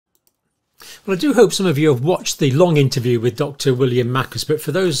Well, I do hope some of you have watched the long interview with Dr. William Makis, but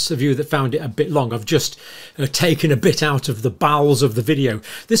for those of you that found it a bit long, I've just taken a bit out of the bowels of the video.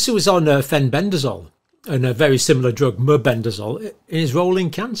 This was on fenbendazole and a very similar drug, mebendazole, in his role in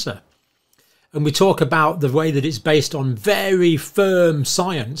cancer. And we talk about the way that it's based on very firm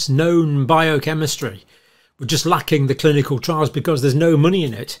science, known biochemistry. We're just lacking the clinical trials because there's no money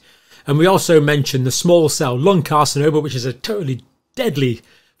in it. And we also mention the small cell lung carcinoma, which is a totally deadly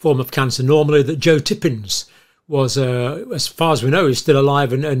form of cancer normally, that Joe Tippins was, as far as we know, is still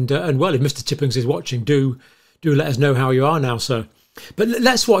alive and well. If Mr. Tippins is watching, do let us know how you are now, sir. But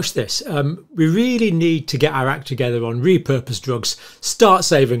let's watch this. We really need to get our act together on repurposed drugs, start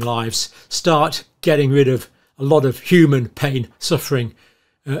saving lives, start getting rid of a lot of human pain, suffering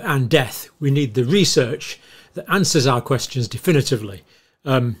and death. We need the research that answers our questions definitively.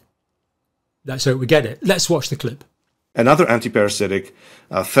 Let's hope we get it. Let's watch the clip. Another antiparasitic,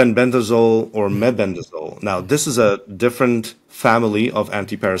 fenbendazole or mebendazole. Now, this is a different family of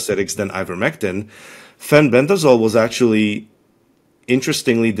antiparasitics than ivermectin. Fenbendazole was actually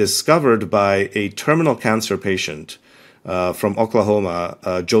interestingly discovered by a terminal cancer patient from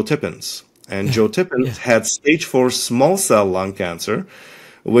Oklahoma, Joe Tippins. And Joe Tippins had stage 4 small cell lung cancer,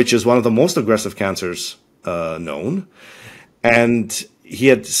 which is one of the most aggressive cancers known. And he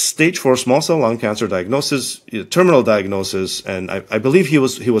had stage 4 small cell lung cancer diagnosis, terminal diagnosis, and I believe he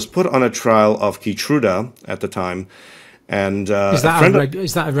was put on a trial of Keytruda at the time. And is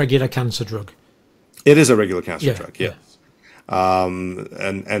that a regular cancer drug? It is a regular cancer drug, yes.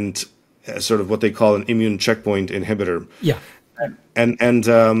 And sort of what they call an immune checkpoint inhibitor. Yeah. And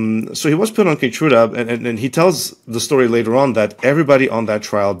so he was put on Keytruda, and he tells the story later on that everybody on that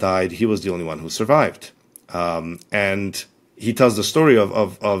trial died. He was the only one who survived. And he tells the story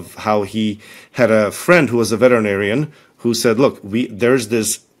of how he had a friend who was a veterinarian who said, look, there's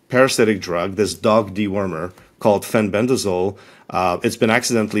this parasitic drug, this dog dewormer called fenbendazole. It's been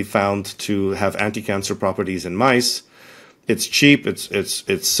accidentally found to have anti-cancer properties in mice. It's cheap.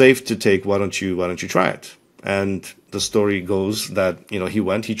 It's safe to take. Why don't you try it? And the story goes that,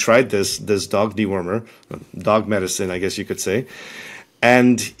 he tried this dog dewormer, dog medicine, I guess you could say.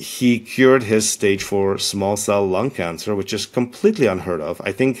 And he cured his stage 4 small cell lung cancer, which is completely unheard of.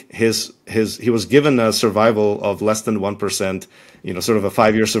 I think he was given a survival of less than 1%, sort of a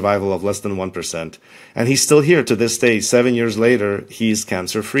 5-year survival of less than 1%. And he's still here to this day. 7 years later, he's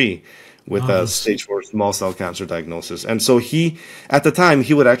cancer free with a stage 4 small cell cancer diagnosis. And so at the time,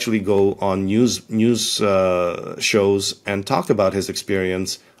 he would actually go on news shows and talk about his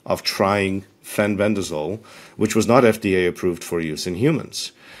experience of trying fenbendazole, which was not FDA approved for use in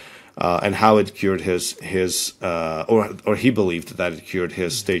humans, and how it cured or he believed that it cured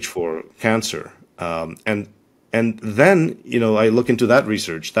his stage 4 cancer. And then, I look into that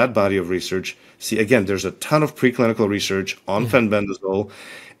research, that body of research. See, again, there's a ton of preclinical research on fenbendazole,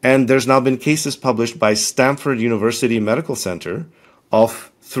 and there's now been cases published by Stanford University Medical Center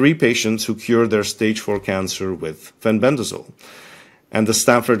of 3 patients who cured their stage 4 cancer with fenbendazole. And the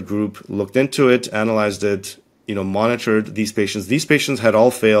Stanford group looked into it, analyzed it, monitored these patients. These patients had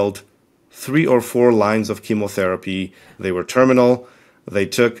all failed 3 or 4 lines of chemotherapy. They were terminal. They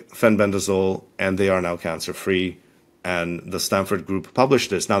took fenbendazole, and they are now cancer-free. And the Stanford group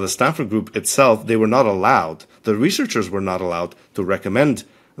published this. Now, the Stanford group itself, they were not allowed, the researchers were not allowed to recommend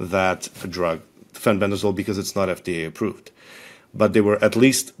that drug, fenbendazole, because it's not FDA approved. But they were at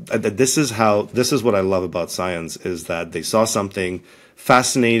least, this is what I love about science, is that they saw something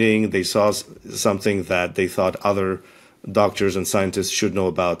fascinating. They saw something that they thought other doctors and scientists should know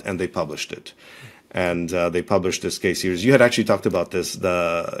about, and they published it. And they published this case series. You had actually talked about this.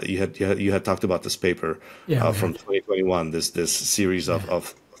 You had talked about this paper from 2021. This series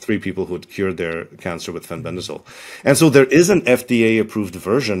of 3 people who had cured their cancer with fenbendazole. And so there is an FDA-approved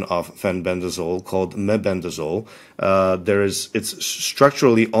version of fenbendazole called mebendazole. It's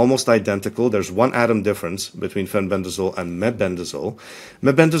structurally almost identical. There's 1 atom difference between fenbendazole and mebendazole.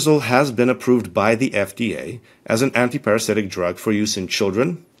 Mebendazole has been approved by the FDA as an antiparasitic drug for use in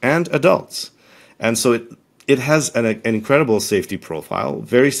children and adults. And so it has an incredible safety profile,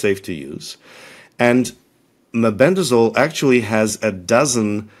 very safe to use. And mebendazole actually has a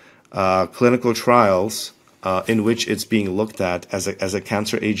dozen clinical trials in which it's being looked at as a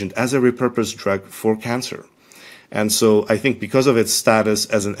cancer agent, as a repurposed drug for cancer. And so I think because of its status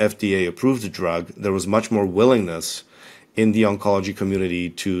as an FDA-approved drug, there was much more willingness in the oncology community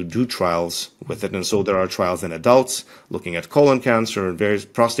to do trials with it. And so there are trials in adults looking at colon cancer and various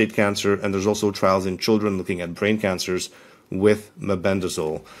prostate cancer, and there's also trials in children looking at brain cancers with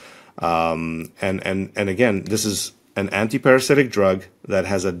mebendazole. And again, this is an antiparasitic drug that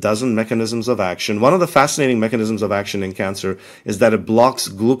has a dozen mechanisms of action. One of the fascinating mechanisms of action in cancer is that it blocks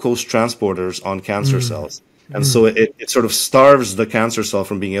glucose transporters on cancer cells. And so it sort of starves the cancer cell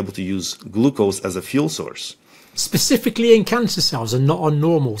from being able to use glucose as a fuel source. Specifically in cancer cells and not on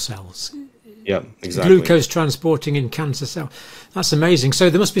normal cells. Yeah, exactly. Glucose transporting in cancer cell. That's amazing. So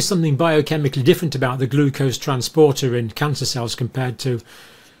there must be something biochemically different about the glucose transporter in cancer cells compared to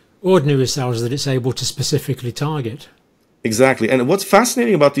ordinary cells that it's able to specifically target. Exactly. And what's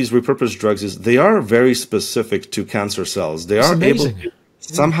fascinating about these repurposed drugs is they are very specific to cancer cells. They are able to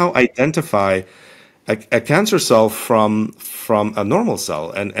somehow identify a cancer cell from a normal cell.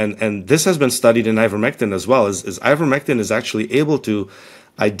 And this has been studied in ivermectin as well. Is ivermectin is actually able to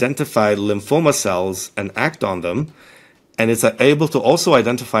identify lymphoma cells and act on them. And it's able to also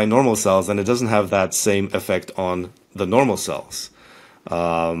identify normal cells, and it doesn't have that same effect on the normal cells.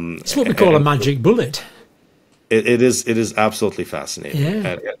 It's what we call a magic bullet. It is absolutely fascinating.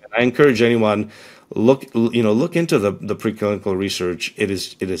 Yeah. And I encourage anyone look into the preclinical research. It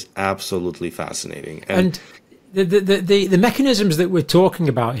is absolutely fascinating. And the mechanisms that we're talking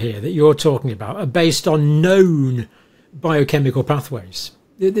about here, that you're talking about, are based on known biochemical pathways.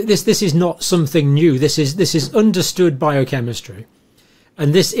 This is not something new. This is understood biochemistry,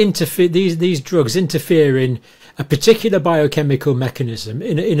 and these drugs interfere in a particular biochemical mechanism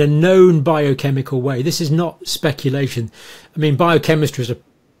in a known biochemical way. This is not speculation. I mean, biochemistry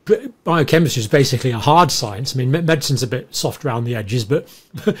is basically a hard science. I mean, medicine's a bit soft around the edges, but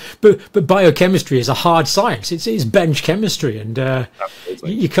biochemistry is a hard science. It's bench chemistry, and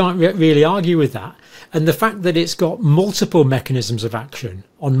you can't really argue with that. And the fact that it's got multiple mechanisms of action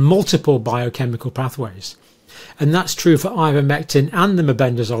on multiple biochemical pathways, and that's true for ivermectin and the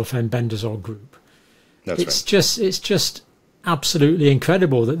mebendazole-fenbendazole group. It's just absolutely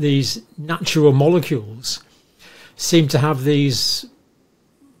incredible that these natural molecules seem to have these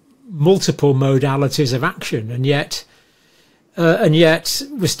multiple modalities of action, and yet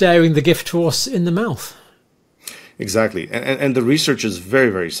we're staring the gift horse in the mouth. Exactly, and the research is very,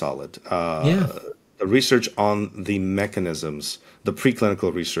 very solid. The research on the mechanisms, the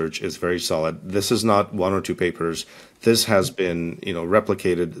preclinical research, is very solid. This is not one or two papers. This has been,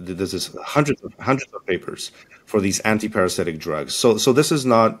 replicated. This is hundreds of papers for these antiparasitic drugs. So this is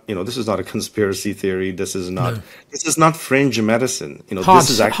not, this is not a conspiracy theory. This is not fringe medicine. This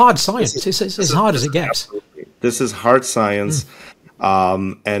is hard science. It's as hard as it gets. Absolutely. This is hard science,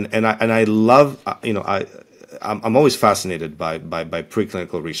 and I love, I'm always fascinated by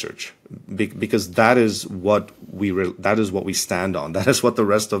preclinical research because that is what we stand on. That is what the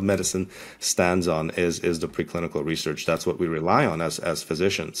rest of medicine stands on is the preclinical research. That's what we rely on as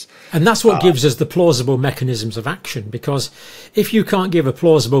physicians. And that's what gives us the plausible mechanisms of action, because if you can't give a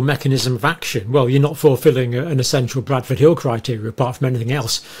plausible mechanism of action, well, you're not fulfilling an essential Bradford Hill criteria apart from anything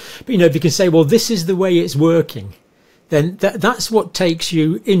else. But if you can say, well, this is the way it's working, then that's what takes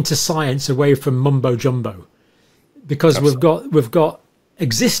you into science away from mumbo jumbo. Because Absolutely. we've got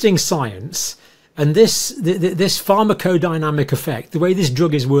existing science, and this pharmacodynamic effect, the way this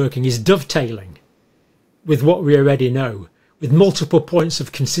drug is working, is dovetailing with what we already know, with multiple points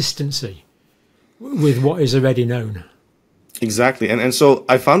of consistency with what is already known. Exactly, and so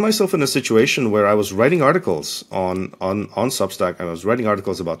I found myself in a situation where I was writing articles on Substack. I was writing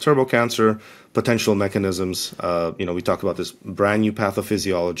articles about turbo cancer, potential mechanisms. We talked about this brand new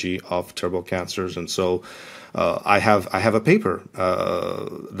pathophysiology of turbo cancers, and so. I have a paper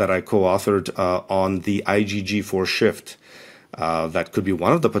that I co-authored on the IgG4 shift that could be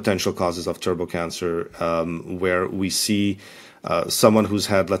one of the potential causes of turbo cancer, where we see someone who's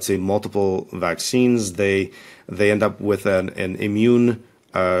had, let's say, multiple vaccines. They end up with an immune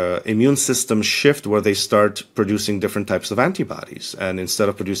system shift where they start producing different types of antibodies, and instead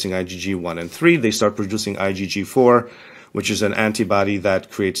of producing IgG1 and 3, they start producing IgG4. Which is an antibody that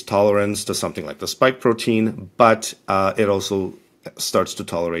creates tolerance to something like the spike protein, but it also starts to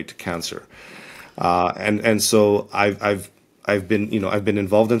tolerate cancer. And so I've been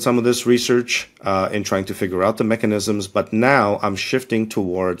involved in some of this research in trying to figure out the mechanisms, but now I'm shifting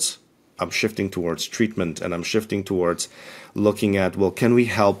towards treatment, and I'm shifting towards looking at, well, can we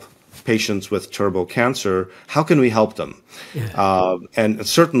help patients with turbo cancer? How can we help them? Yeah. And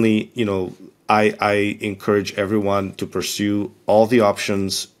certainly, I encourage everyone to pursue all the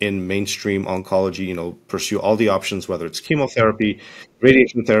options in mainstream oncology, pursue all the options, whether it's chemotherapy,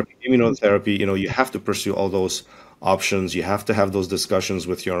 radiation therapy, immunotherapy, you have to pursue all those options. You have to have those discussions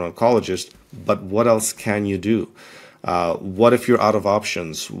with your oncologist. But what else can you do? What if you're out of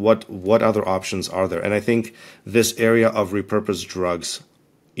options? What other options are there? And I think this area of repurposed drugs,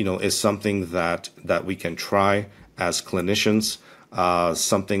 is something that we can try as clinicians,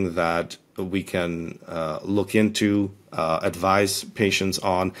 something that we can look into, advise patients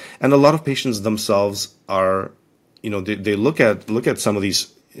on. And a lot of patients themselves are, they look at some of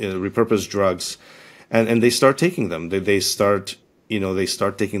these repurposed drugs, and they start taking them. They start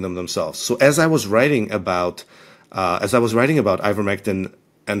taking them themselves. So as I was writing about ivermectin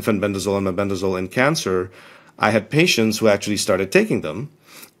and fenbendazole and mebendazole in cancer, I had patients who actually started taking them,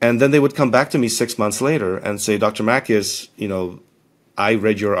 and then they would come back to me 6 months later and say, Dr. Makis, I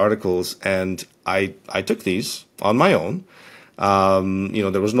read your articles and I took these on my own.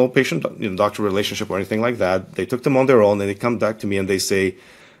 There was no patient-doctor relationship or anything like that. They took them on their own, and they come back to me and they say,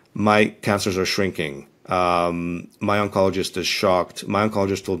 my cancers are shrinking. My oncologist is shocked. My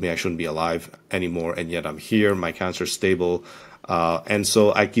oncologist told me I shouldn't be alive anymore, and yet I'm here. My cancer's stable. And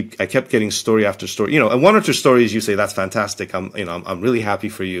so I kept getting story after story. And one or two stories you say, that's fantastic. I'm really happy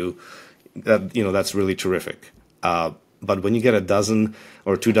for you. That's really terrific. But when you get a dozen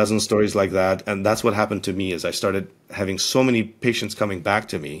or 24 stories like that, and that's what happened to me, is I started having so many patients coming back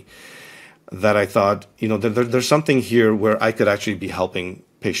to me that I thought, there's something here where I could actually be helping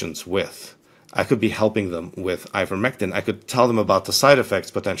patients with. I could be helping them with ivermectin. I could tell them about the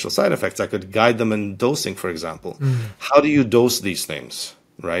potential side effects. I could guide them in dosing, for example. How do you dose these things,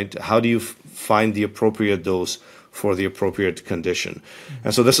 right? How do you find the appropriate dose for the appropriate condition?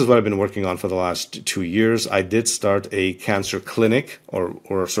 And so this is what I've been working on for the last 2 years. I did start a cancer clinic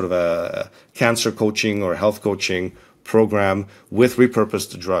or sort of a cancer coaching or health coaching program with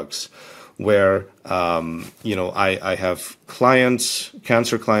repurposed drugs, where I have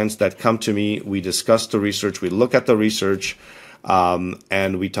cancer clients that come to me. We discuss the research, we look at the research,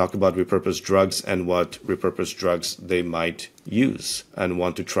 and we talk about repurposed drugs and what repurposed drugs they might use and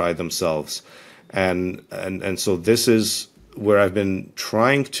want to try themselves. And so this is where I've been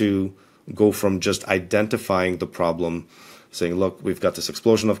trying to go from just identifying the problem, saying, look, we've got this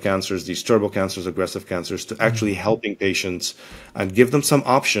explosion of cancers, these turbo cancers, aggressive cancers, to actually helping patients and give them some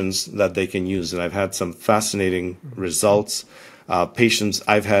options that they can use. And I've had some fascinating results.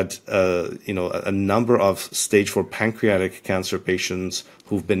 I've had a number of stage 4 pancreatic cancer patients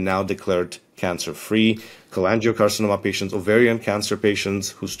who've been now declared cancer-free, cholangiocarcinoma patients, ovarian cancer patients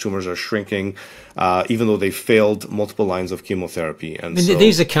whose tumors are shrinking, even though they failed multiple lines of chemotherapy. And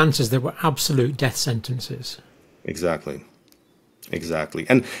these are cancers that were absolute death sentences. Exactly.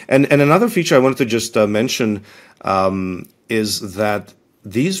 And another feature I wanted to just mention is that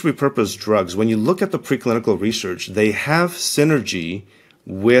these repurposed drugs, when you look at the preclinical research, they have synergy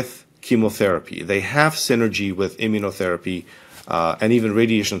with chemotherapy. They have synergy with immunotherapy and even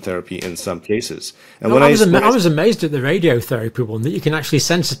radiation therapy in some cases. And I was amazed at the radiotherapy one, that you can actually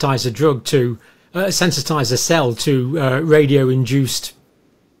sensitize a cell to radio-induced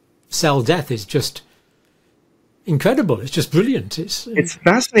cell death. Is just incredible. It's just brilliant. It's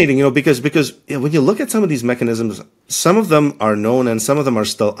fascinating, because when you look at some of these mechanisms, some of them are known and some of them are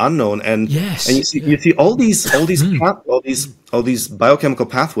still unknown. And yes, and you see all these biochemical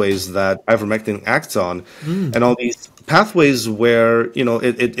pathways that ivermectin acts on, and all these pathways where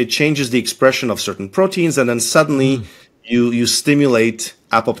it changes the expression of certain proteins, and then suddenly you stimulate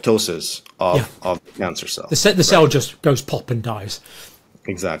apoptosis of the cancer cell. The cell just goes pop and dies.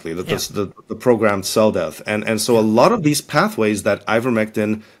 Exactly, the programmed cell death. And so a lot of these pathways that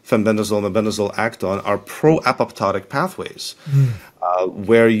ivermectin, fenbendazole, mebendazole act on are pro-apoptotic pathways,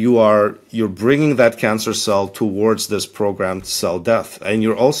 where you're bringing that cancer cell towards this programmed cell death. And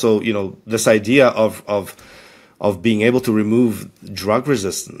you're also, this idea of being able to remove drug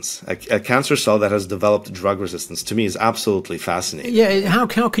resistance, a cancer cell that has developed drug resistance, to me is absolutely fascinating. Yeah,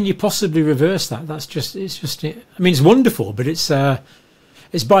 how can you possibly reverse that? It's wonderful, but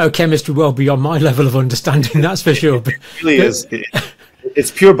it's biochemistry well beyond my level of understanding, that's for sure. It really is. It's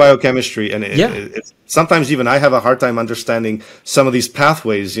pure biochemistry, and it's sometimes even I have a hard time understanding some of these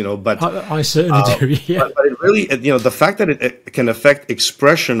pathways, but I certainly do. Yeah. But it really, the fact that it can affect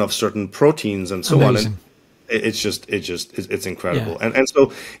expression of certain proteins and so Amazing. on, it's incredible. Yeah. And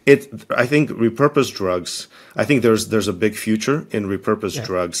so I think repurposed drugs. I think there's a big future in repurposed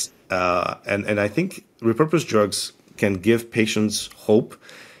drugs, and I think repurposed drugs can give patients hope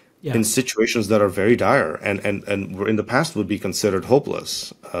in situations that are very dire and in the past would be considered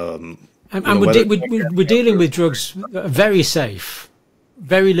hopeless. We're dealing with drugs that are very safe,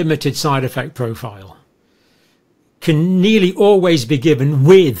 very limited side effect profile, can nearly always be given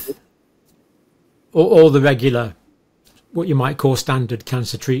with all the regular, what you might call standard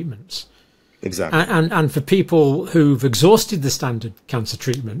cancer treatments. Exactly. And for people who've exhausted the standard cancer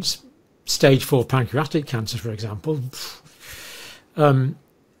treatments, stage 4 pancreatic cancer, for example,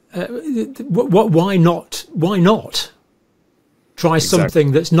 why not? Why not try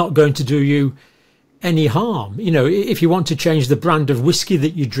something that's not going to do you any harm? You know, if you want to change the brand of whiskey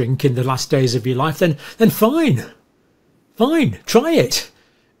that you drink in the last days of your life, then fine, try it.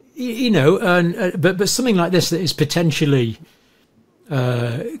 You know, but something like this that is potentially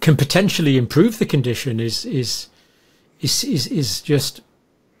can potentially improve the condition is just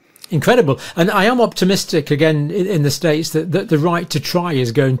incredible. And I am optimistic again in the States that the right to try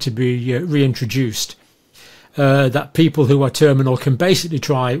is going to be reintroduced. That people who are terminal can basically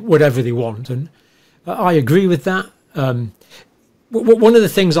try whatever they want, and I agree with that. One of the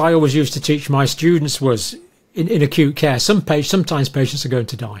things I always used to teach my students was in acute care, sometimes patients are going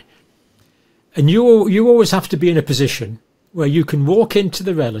to die, and you always have to be in a position where you can walk into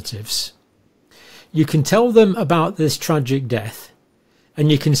the relatives, you can tell them about this tragic death, and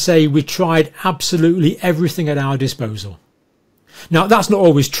you can say, we tried absolutely everything at our disposal. Now, that's not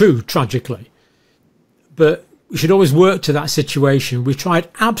always true, tragically, but we should always work to that situation. We tried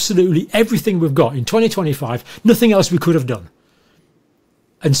absolutely everything we've got in 2025, nothing else we could have done.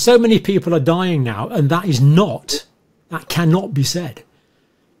 And so many people are dying now, and that cannot be said.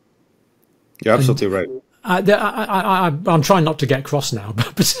 You're absolutely right. I'm trying not to get cross now,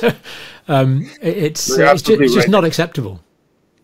 but it's just not acceptable.